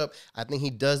matchup. I think he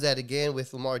does that again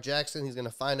with Lamar Jackson. He's going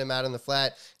to find him out in the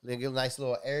flat. They're going to get nice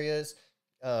little areas.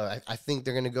 I think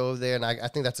they're going to go over there, and I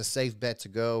think that's a safe bet to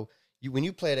go. When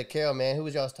you played at Carroll, man, who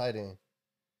was y'all's tight end?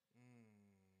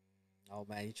 Oh,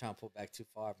 man, you trying to pull back too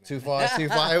far, man. Too far.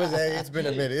 It's been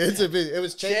a minute. It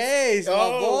was Chase. My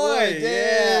boy.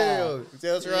 Damn.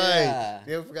 That's right.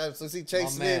 Yeah. I forgot. So, see,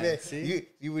 Chase man. man. See?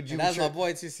 That's my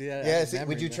boy, too. See,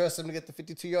 would you trust him to get the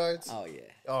 52 yards? Oh, yeah.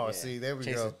 Oh, yeah. see, there we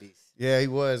Chase go. is beast. Yeah, he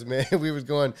was, man. We was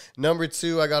going number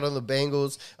 2. I got on the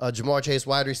Bengals. Jamar Chase,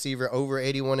 wide receiver, over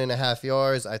 81.5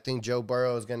 yards. I think Joe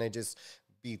Burrow is going to just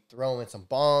be throwing some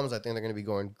bombs. I think they're going to be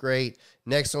going great.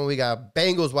 Next one, we got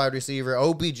Bengals wide receiver,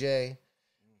 OBJ.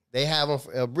 They have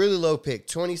a really low pick,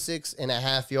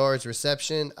 26.5 yards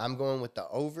reception. I'm going with the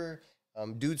over.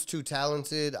 Dude's too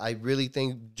talented. I really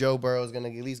think Joe Burrow is going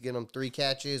to at least get him 3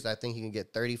 catches. I think he can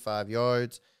get 35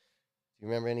 yards. Do you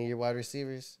remember any of your wide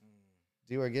receivers?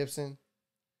 Dewar Gibson?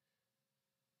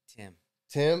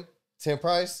 Tim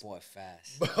Price? Boy,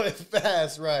 fast. Boy,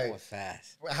 fast, right. Boy,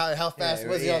 fast. How fast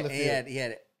was he on the field? He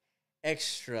had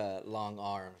extra long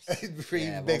arms. He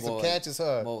makes some catches,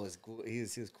 huh? Mo was he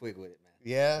was quick with it, man.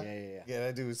 Yeah? Yeah,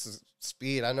 that dude was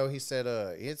speed. I know he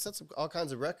said he had set all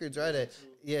kinds of records, right?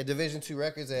 Division II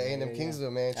records at A&M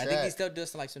Kingsville, man. I think he still does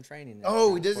some training now.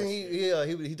 Oh, doesn't he?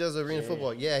 He does arena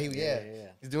football. Yeah.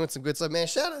 He's doing some good stuff, man.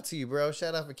 Shout out to you, bro.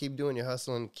 Shout out for keep doing your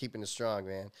hustle and keeping it strong,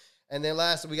 man. And then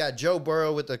last, we got Joe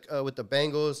Burrow with the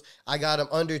Bengals. I got him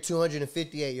under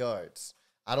 258 yards.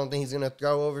 I don't think he's going to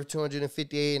throw over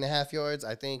 258.5 yards.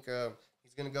 I think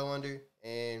he's going to go under.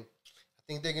 And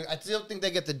I still think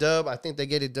they get the dub. I think they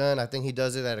get it done. I think he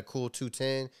does it at a cool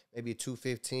 210, maybe a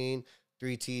 215,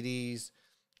 3 TDs.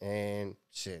 And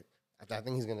shit, I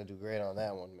think he's going to do great on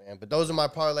that one, man. But those are my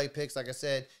parlay picks. Like I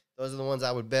said, those are the ones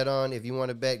I would bet on. If you want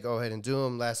to bet, go ahead and do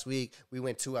them. Last week, we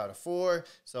went 2 out of 4.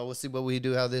 So we'll see what we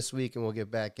do this week, and we'll get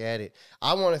back at it.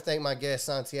 I want to thank my guest,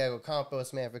 Santiago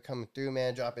Campos, man, for coming through,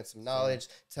 man, dropping some knowledge,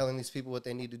 telling these people what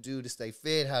they need to do to stay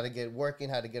fit, how to get working,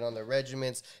 how to get on their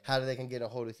regiments, how they can get a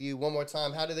hold of you. One more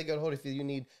time, how do they get a hold of you? You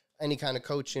need any kind of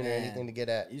coaching or anything to get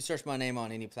at? You search my name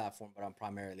on any platform, but I'm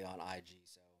primarily on IG.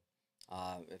 So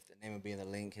if the name will be in the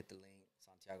link, hit the link,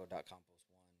 santiago.campos1. And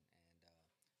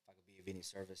if I could be of any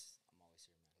service, I'm always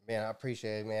here, man. Man, I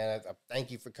appreciate it, man. I thank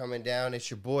you for coming down.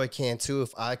 It's your boy, Can Too.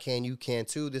 If I can, you can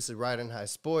too. This is Ridin High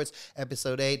Sports,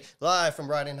 Episode 8, live from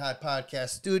Ridin High Podcast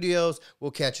Studios.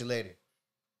 We'll catch you later.